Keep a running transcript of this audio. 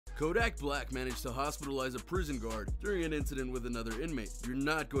Kodak Black managed to hospitalize a prison guard during an incident with another inmate. You're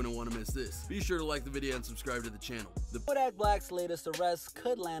not going to want to miss this. Be sure to like the video and subscribe to the channel. Kodak Black's latest arrest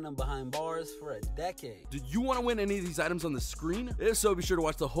could land him behind bars for a decade. Do you want to win any of these items on the screen? If so, be sure to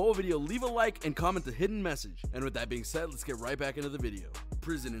watch the whole video, leave a like, and comment the hidden message. And with that being said, let's get right back into the video.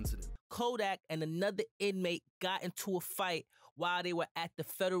 Prison incident. Kodak and another inmate got into a fight while they were at the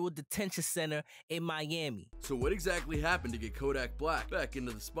federal detention center in Miami. So what exactly happened to get Kodak Black back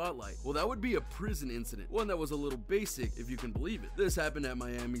into the spotlight? Well, that would be a prison incident, one that was a little basic if you can believe it. This happened at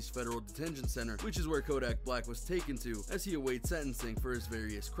Miami's federal detention center, which is where Kodak Black was taken to as he awaits sentencing for his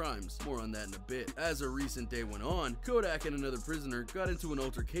various crimes. More on that in a bit. As a recent day went on, Kodak and another prisoner got into an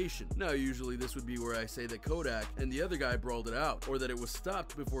altercation. Now usually this would be where I say that Kodak and the other guy brawled it out, or that it was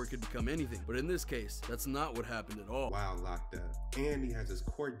stopped before it could become anything. But in this case, that's not what happened at all. While locked up. And he has his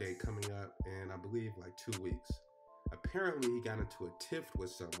court date coming up in, I believe, like 2 weeks. Apparently, he got into a tiff with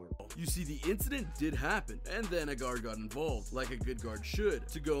someone. You see, the incident did happen, and then a guard got involved, like a good guard should,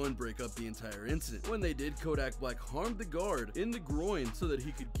 to go and break up the entire incident. When they did, Kodak Black harmed the guard in the groin so that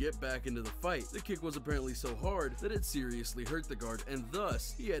he could get back into the fight. The kick was apparently so hard that it seriously hurt the guard, and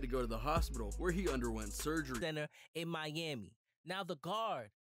thus, he had to go to the hospital where he underwent surgery. Center in Miami. Now the guard.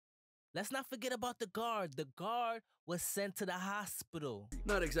 Let's not forget about the guard. The guard was sent to the hospital.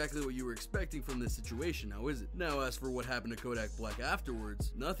 Not exactly what you were expecting from this situation, now is it? Now, as for what happened to Kodak Black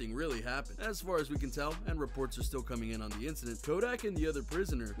afterwards, nothing really happened. As far as we can tell, and reports are still coming in on the incident, Kodak and the other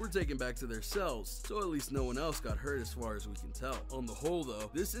prisoner were taken back to their cells, so at least no one else got hurt as far as we can tell. On the whole though,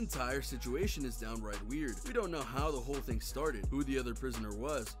 this entire situation is downright weird. We don't know how the whole thing started, who the other prisoner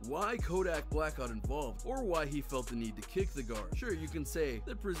was, why Kodak Black got involved, or why he felt the need to kick the guard. Sure, you can say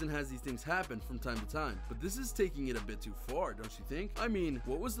that prison has these things happen from time to time, but this is taking it a bit too far, don't you think? I mean,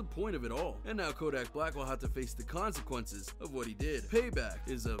 what was the point of it all? And now Kodak Black will have to face the consequences of what he did. Payback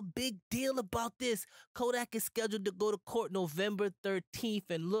is a big deal about this. Kodak is scheduled to go to court November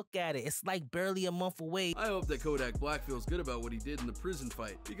 13th, and look at it. It's like barely a month away. I hope that Kodak Black feels good about what he did in the prison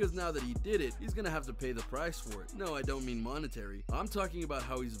fight, because now that he did it, he's gonna have to pay the price for it. No, I don't mean monetary. I'm talking about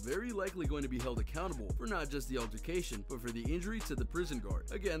how he's very likely going to be held accountable for not just the altercation, but for the injury to the prison guard.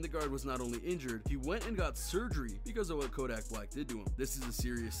 Again, the guard was not only injured, he went and got surgery because of what Kodak Black did to him. This is a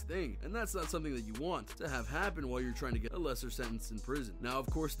serious thing, and that's not something that you want to have happen while you're trying to get a lesser sentence in prison. Now, of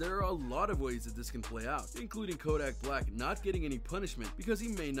course, there are a lot of ways that this can play out, including Kodak Black not getting any punishment because he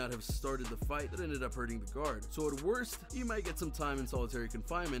may not have started the fight that ended up hurting the guard. So at worst, he might get some time in solitary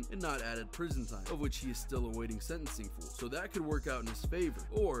confinement and not added prison time, of which he is still awaiting sentencing for. So that could work out in his favor.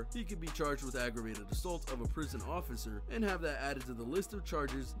 Or he could be charged with aggravated assault of a prison officer and have that added to the list of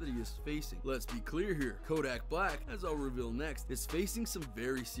charges that he is facing. Let's be clear here, Kodak Black, as I'll reveal next, is facing some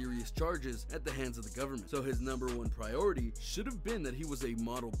very serious charges at the hands of the government. So his #1 priority should have been that he was a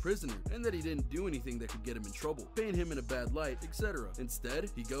model prisoner and that he didn't do anything that could get him in trouble, paint him in a bad light, etc. Instead,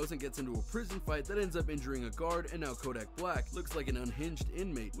 he goes and gets into a prison fight that ends up injuring a guard, and now Kodak Black looks like an unhinged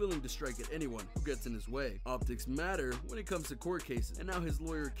inmate willing to strike at anyone who gets in his way. Optics matter when it comes to court cases, and now his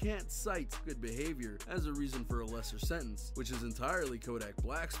lawyer can't cite good behavior as a reason for a lesser sentence, which is entirely Kodak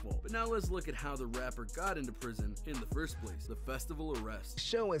Black's fault. But now let's look at how the rapper got into prison in the first place, the festival arrest.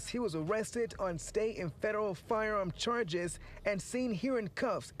 Show us he was arrested on state and federal firearm charges and seen here in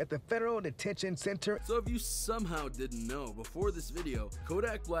cuffs at the federal detention center. So if you somehow didn't know, before this video,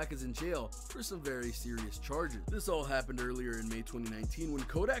 Kodak Black is in jail for some very serious charges. This all happened earlier in May 2019 when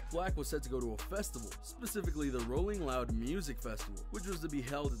Kodak Black was set to go to a festival, specifically the Rolling Loud Music Festival, which was to be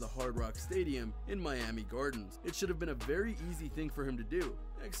held at the Hard Rock Stadium in Miami Gardens. It should have been a very easy thing for him to do,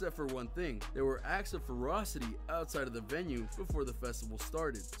 except for one thing. There were acts of ferocity outside of the venue before the festival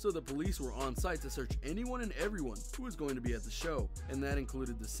started, so the police were on site to search anyone and everyone who was going to be at the show, and that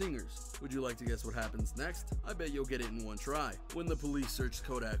included the singers. Would you like to guess what happens next? I bet you'll get it in one try. When the police searched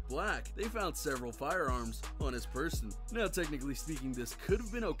Kodak Black, they found several firearms on his person. Now, technically speaking, this could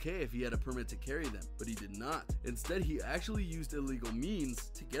have been okay if he had a permit to carry them, but he did not. Instead, he actually used illegal means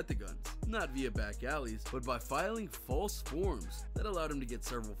to get the guns, not via back alleys, but by filing false forms that allowed him to get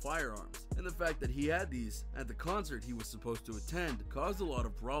several firearms. And the fact that he had these at the concert he was supposed to attend caused a lot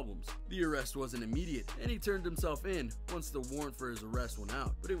of problems. The arrest wasn't immediate, and he turned himself in once the warrant for his arrest went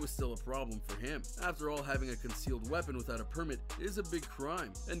out, but it was still a problem for him. After all, having a concealed weapon without a permit is a big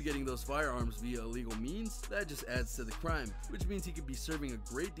crime, and getting those firearms via illegal means, that just adds to the crime, which means he could be serving a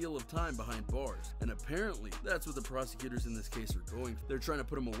great deal of time behind bars. And apparently, that's what the prosecutors in this case are going for. They're trying to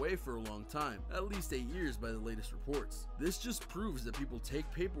put him away for a long time, at least 8 years by the latest reports. This just proves that people take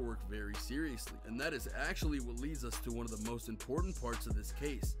take paperwork very seriously, and that is actually what leads us to one of the most important parts of this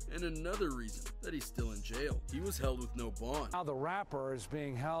case, and another reason that he's still in jail. He was held with no bond. Now the rapper is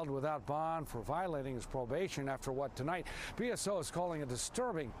being held without bond for violating his probation after what tonight BSO is calling a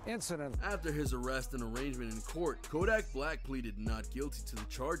disturbing incident. After his arrest and arraignment in court, Kodak Black pleaded not guilty to the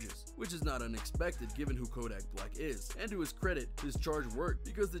charges, which is not unexpected given who Kodak Black is. And to his credit, his charge worked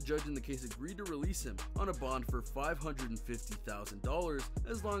because the judge in the case agreed to release him on a bond for $550,000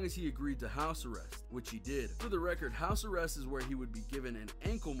 as long as he agreed to house arrest, which he did. For the record, house arrest is where he would be given an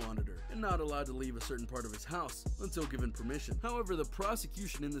ankle monitor and not allowed to leave a certain part of his house until given permission. However, the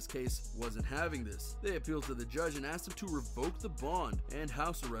prosecution in this case wasn't having this. They appealed to the judge and asked him to revoke the bond and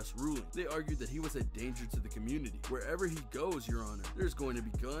house arrest ruling. They argued that he was a danger to the community. Wherever he goes, Your Honor, there's going to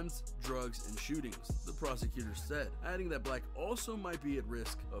be guns, drugs, and shootings, the prosecutor said, adding that Black also might be at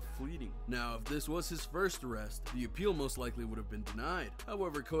risk of fleeing. Now, if this was his first arrest, the appeal most likely would have been denied.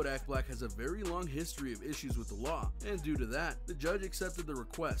 However, Kodak Black has a very long history of issues with the law, and due to that, the judge accepted the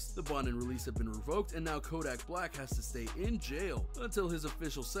request. The bond and release have been revoked, and now Kodak Black has to stay in jail until his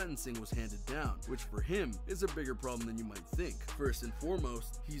official sentencing was handed down, which for him is a bigger problem than you might think. First and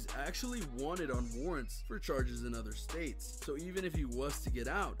foremost, he's actually wanted on warrants for charges in other states, so even if he was to get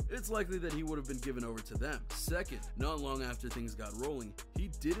out, it's likely that he would have been given over to them. Second, not long after things got rolling, he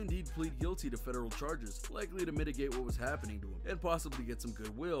did indeed plead guilty to federal charges, likely to mitigate what was happening to him, and possibly get some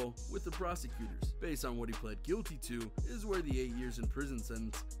goodwill with the prosecutors. Based on what he pled guilty to is where the 8 years in prison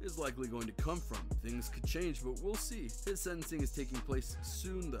sentence is likely going to come from. Things could change, but we'll see. His sentencing is taking place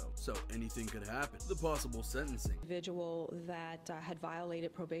soon though, so anything could happen. The possible sentencing. Individual that had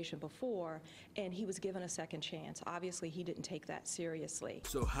violated probation before, and he was given a second chance. Obviously, he didn't take that seriously.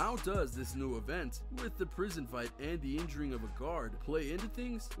 So how does this new event with the prison fight and the injuring of a guard play into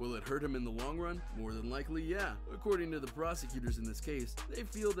things? Will it hurt him in the long run? More than likely, yeah. According to the prosecutors in this case, they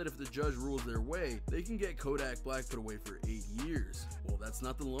feel that if the judge rules their way, they can get Kodak Black put away for 8 years. Well, that's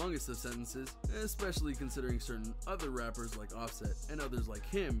not the longest of sentences, especially considering certain other rappers like Offset and others like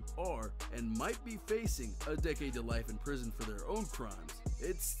him are and might be facing a decade to life in prison for their own crimes.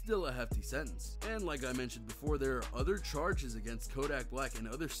 It's still a hefty sentence. And like I mentioned before, there are other charges against Kodak Black in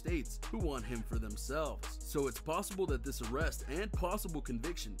other states who want him for themselves. So it's possible that this arrest and possible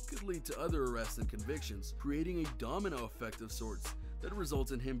conviction could lead to other arrests and convictions, creating a domino effect of sorts that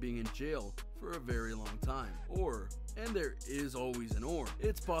results in him being in jail for a very long time. Or, and there is always an or,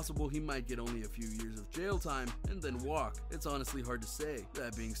 it's possible he might get only a few years of jail time and then walk. It's honestly hard to say.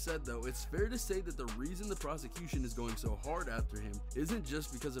 That being said though, it's fair to say that the reason the prosecution is going so hard after him isn't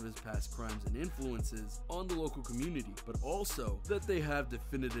just because of his past crimes and influences on the local community, but also that they have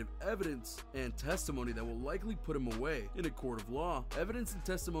definitive evidence and testimony that will likely put him away. In a court of law, evidence and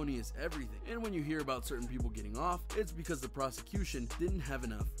testimony is everything, and when you hear about certain people getting off, it's because the prosecution didn't have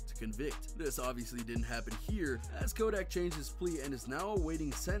enough to convict. This obviously didn't happen here, as Kodak changed his plea and is now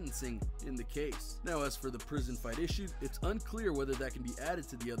awaiting sentencing in the case. Now, as for the prison fight issue, it's unclear whether that can be added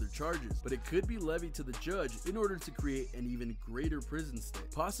to the other charges, but it could be levied to the judge in order to create an even greater prison stay,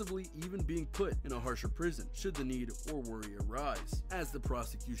 possibly even being put in a harsher prison should the need or worry arise. As the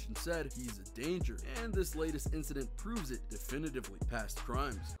prosecution said, he's a danger, and this latest incident proves it definitively. Past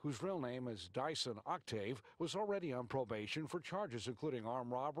crimes, whose real name is Dyson Octave, was already on probation for charges including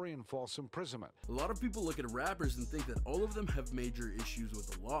armed robbery and false imprisonment. A lot of people look at rappers and think that all of them have major issues with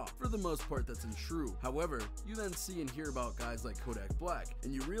the law. For the most part, that's untrue. However, you then see and hear about guys like Kodak Black,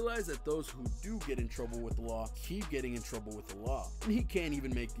 and you realize that those who do get in trouble with the law keep getting in trouble with the law. And he can't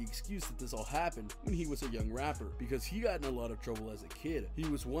even make the excuse that this all happened when he was a young rapper, because he got in a lot of trouble as a kid. He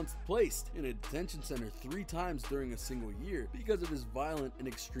was once placed in a detention center 3 times during a single year because of his violent and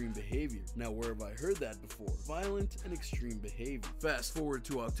extreme behavior. Now, where have I heard that before? Violent and extreme behavior. Fast forward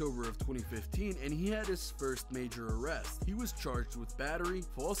to October of 2015, and he had his first major arrest. He was charged with battery,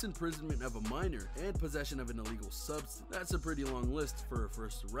 false imprisonment of a minor, and possession of an illegal substance. That's a pretty long list for a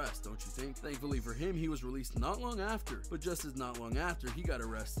first arrest, don't you think? Thankfully for him, he was released not long after, but just as not long after, he got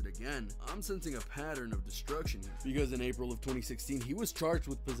arrested again. I'm sensing a pattern of destruction here, because in April of 2016, he was charged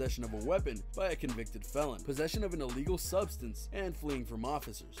with possession of a weapon by a convicted felon, possession of an illegal substance, and fleeing from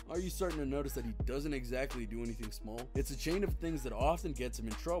officers. Are you starting to notice that he doesn't exactly do anything small? It's a chain of things that often gets him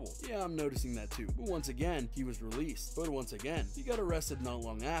in trouble. Yeah, I'm noticing that too. But once again, he was released. But once again, he got arrested not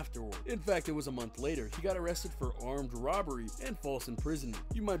long afterward. In fact, it was a month later, he got arrested for armed robbery and false imprisonment.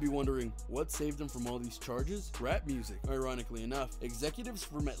 You might be wondering, what saved him from all these charges? Rap music. Ironically enough, executives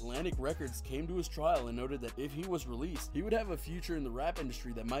from Atlantic Records came to his trial and noted that if he was released, he would have a future in the rap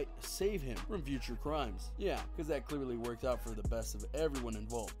industry that might save him from future crimes. Yeah, because that clearly worked out for the best of everyone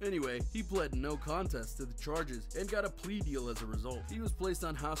involved. Anyway, he pled no contest to the charges and got a plea deal as a result. He was placed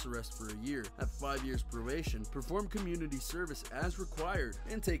on house arrest for a year, have 5 years probation, perform community service as required,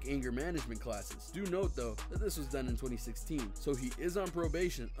 and take anger management classes. Do note though that this was done in 2016, so he is on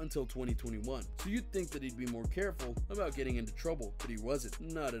probation until 2021. So you'd think that he'd be more careful about getting into trouble, but he wasn't.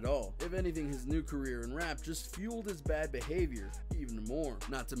 Not at all. If anything, his new career in rap just fueled his bad behavior even more.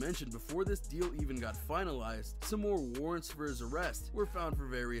 Not to mention, before this deal even got finalized, some more warrants for his arrest were found for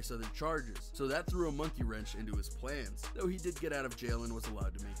various other charges, so that threw a monkey wrench into his plans, though he did get out of jail and was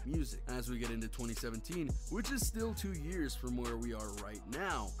allowed to make music. As we get into 2017, which is still 2 years from where we are right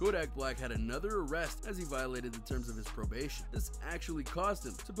now, Kodak Black had another arrest as he violated the terms of his probation. This actually caused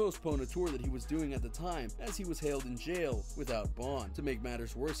him to postpone a tour that he was doing at the time, as he was held in jail without bond. To make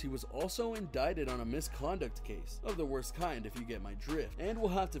matters worse, he was also indicted on a misconduct case of the worst kind, if you get my drift, and will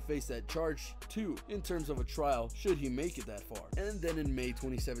have to face that charge too in terms of a trial should he make it that far. And then in May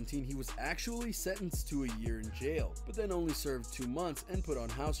 2017, he was actually sentenced to a year in jail, but then only served 2 months and put on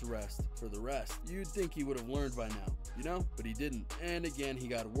house arrest for the rest. You'd think he would have learned by now, you know, but he didn't. And again, he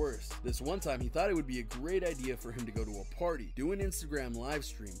got worse. This one time, he thought it would be a great idea for him to go to a party, do an Instagram live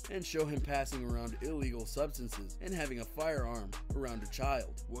stream, and show him passing around illegal substances and having a firearm around a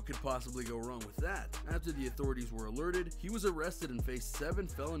child. What could possibly go wrong with that? After the authorities were alerted, he was arrested and faced 7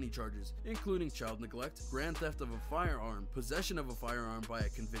 felony charges, including child neglect, grand theft of a firearm, possession of a firearm by a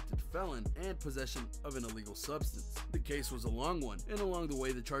convicted felon, and possession of an illegal substance. The case was a long one, and along the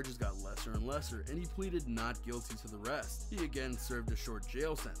way the charges got lesser and lesser, and he pleaded not guilty to the rest. He again served a short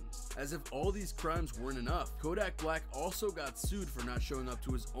jail sentence. As if all these crimes weren't enough, Kodak Black also got sued for not showing up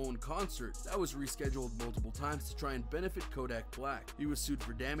to his own concert that was rescheduled multiple times to try and benefit Kodak Black. He was sued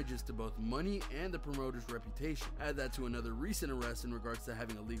for damages to both money and the promoter's reputation. Add that to another recent arrest in regards to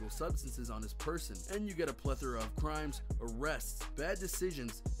having illegal substances on his person, and you get a plethora of crimes, arrests, bad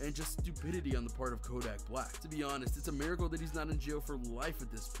decisions, and just stupidity on the part of Kodak Black. To be honest, it's a miracle that he's not in jail for life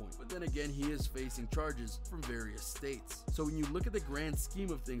at this point, but then again, he is facing charges from various states. So when you look at the grand scheme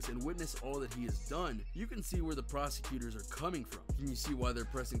of things and witness all that he has done, you can see where the prosecutors are coming from. Can you see why they're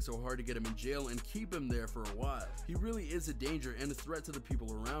pressing so hard to get him in jail and keep him there for a while? He really is a danger and a threat to the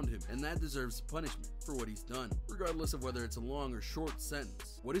people around him, and that deserves punishment for what he's done, regardless of whether it's a long or short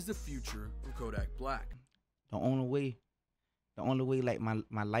sentence. What is the future of Kodak Black? The only way like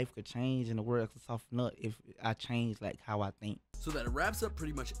my life could change and the world could soften up if I change like how I think. So that wraps up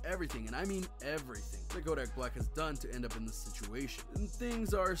pretty much everything, and I mean everything, that Kodak Black has done to end up in this situation. And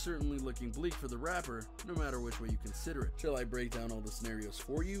things are certainly looking bleak for the rapper, no matter which way you consider it. Shall I break down all the scenarios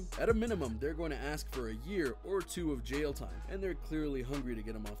for you? At a minimum, they're going to ask for a year or 2 of jail time, and they're clearly hungry to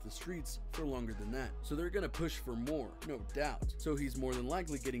get him off the streets for longer than that. So they're going to push for more, no doubt. So he's more than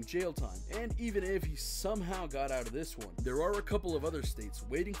likely getting jail time, and even if he somehow got out of this one, there are a couple of other states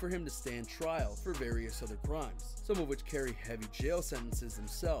waiting for him to stand trial for various other crimes, some of which carry heavy jail sentences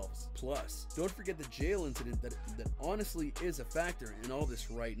themselves. Plus, don't forget the jail incident that honestly is a factor in all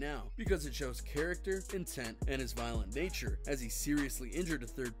this right now, because it shows character, intent, and his violent nature, as he seriously injured a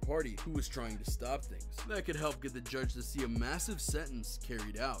third party who was trying to stop things. That could help get the judge to see a massive sentence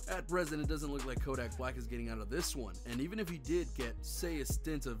carried out. At present, it doesn't look like Kodak Black is getting out of this one, and even if he did get, say, a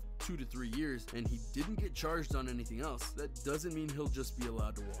stint of 2 to 3 years, and he didn't get charged on anything else, that doesn't mean he'll just be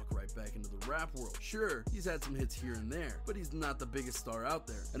allowed to walk right back into the rap world. Sure, he's had some hits here and there, but he's not the biggest star out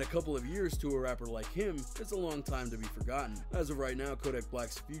there, and a couple of years to a rapper like him is a long time to be forgotten. As of right now, Kodak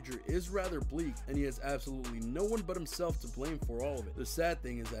Black's future is rather bleak, and he has absolutely no one but himself to blame for all of it. The sad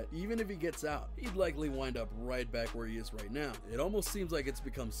thing is that even if he gets out, he'd likely wind up right back where he is right now. It almost seems like it's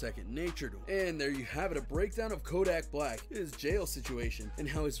become second nature to him. And there you have it, a breakdown of Kodak Black, his jail situation, and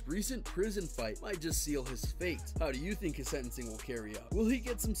how his recent prison fight might just seal his fate. How do you think his sentencing will carry out? Will he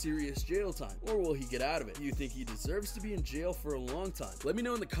get some serious jail time, or will he get out of it? Do you think he deserves to be in jail for a long time? Let me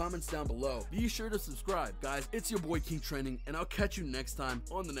know in the comments down below. Be sure to subscribe. Guys, it's your boy King Trending, and I'll catch you next time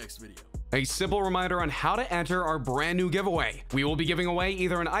on the next video. A simple reminder on how to enter our brand new giveaway. We will be giving away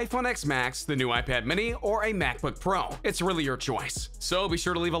either an iPhone X Max, the new iPad mini, or a MacBook Pro. It's really your choice. So be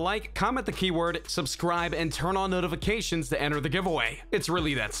sure to leave a like, comment the keyword, subscribe, and turn on notifications to enter the giveaway. It's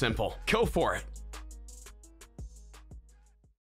really that simple. Go for it.